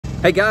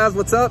Hey guys,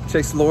 what's up?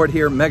 Chase Lord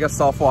here, Mega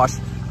Soft Wash.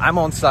 I'm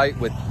on site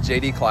with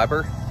JD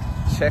Kleiber.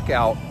 Check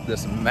out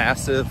this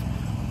massive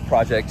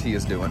project he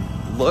is doing.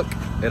 Look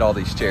at all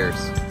these chairs.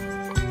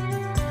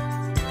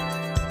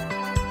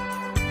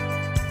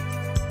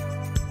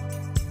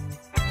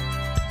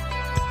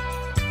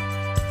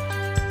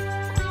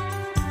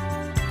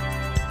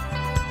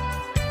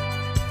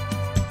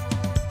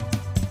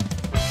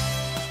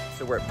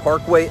 So we're at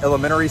Parkway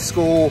Elementary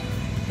School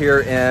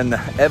here in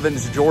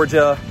Evans,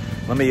 Georgia.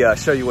 Let me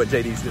show you what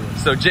JD's doing.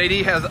 So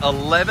JD has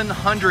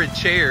 1,100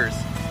 chairs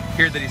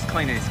here that he's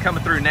cleaning. He's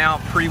coming through now,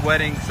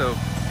 pre-wetting, so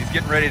he's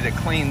getting ready to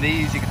clean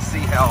these. You can see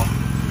how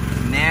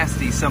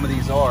nasty some of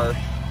these are,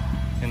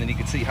 and then you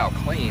can see how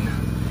clean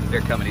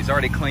they're coming. He's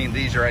already cleaned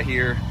these right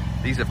here.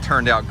 These have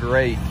turned out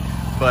great,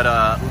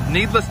 but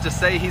needless to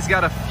say, he's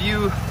got a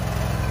few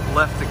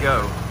left to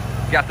go.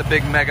 Got the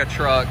big mega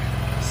truck,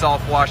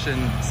 soft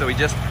washing, so he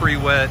just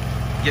pre-wet,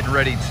 getting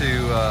ready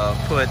to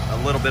put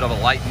a little bit of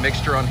a light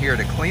mixture on here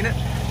to clean it.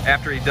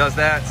 After he does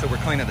that, so we're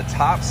cleaning the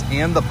tops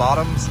and the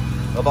bottoms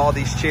of all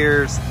these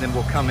chairs. Then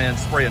we'll come in,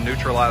 spray a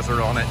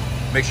neutralizer on it,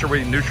 make sure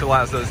we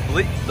neutralize those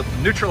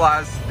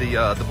neutralize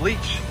the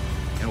bleach,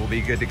 and we'll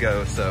be good to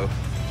go. So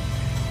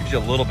gives you a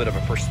little bit of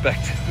a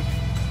perspective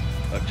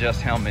of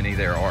just how many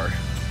there are.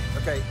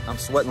 Okay, I'm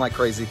sweating like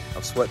crazy.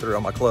 I've sweat through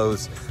all my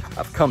clothes.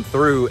 I've come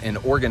through and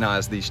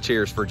organized these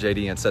chairs for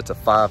JD in sets of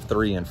 5,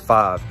 3, and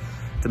 5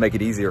 to make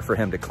it easier for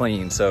him to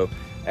clean. So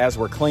as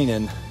we're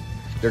cleaning,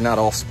 they're not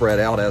all spread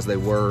out as they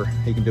were.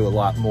 He can do a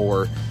lot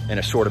more in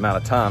a short amount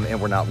of time, and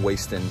we're not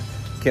wasting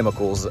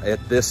chemicals.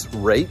 At this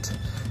rate,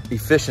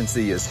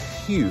 efficiency is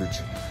huge.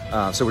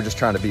 So we're just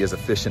trying to be as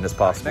efficient as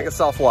possible. Mega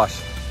Soft Wash,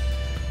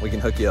 we can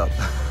hook you up,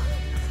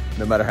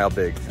 no matter how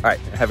big. All right,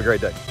 have a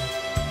great day.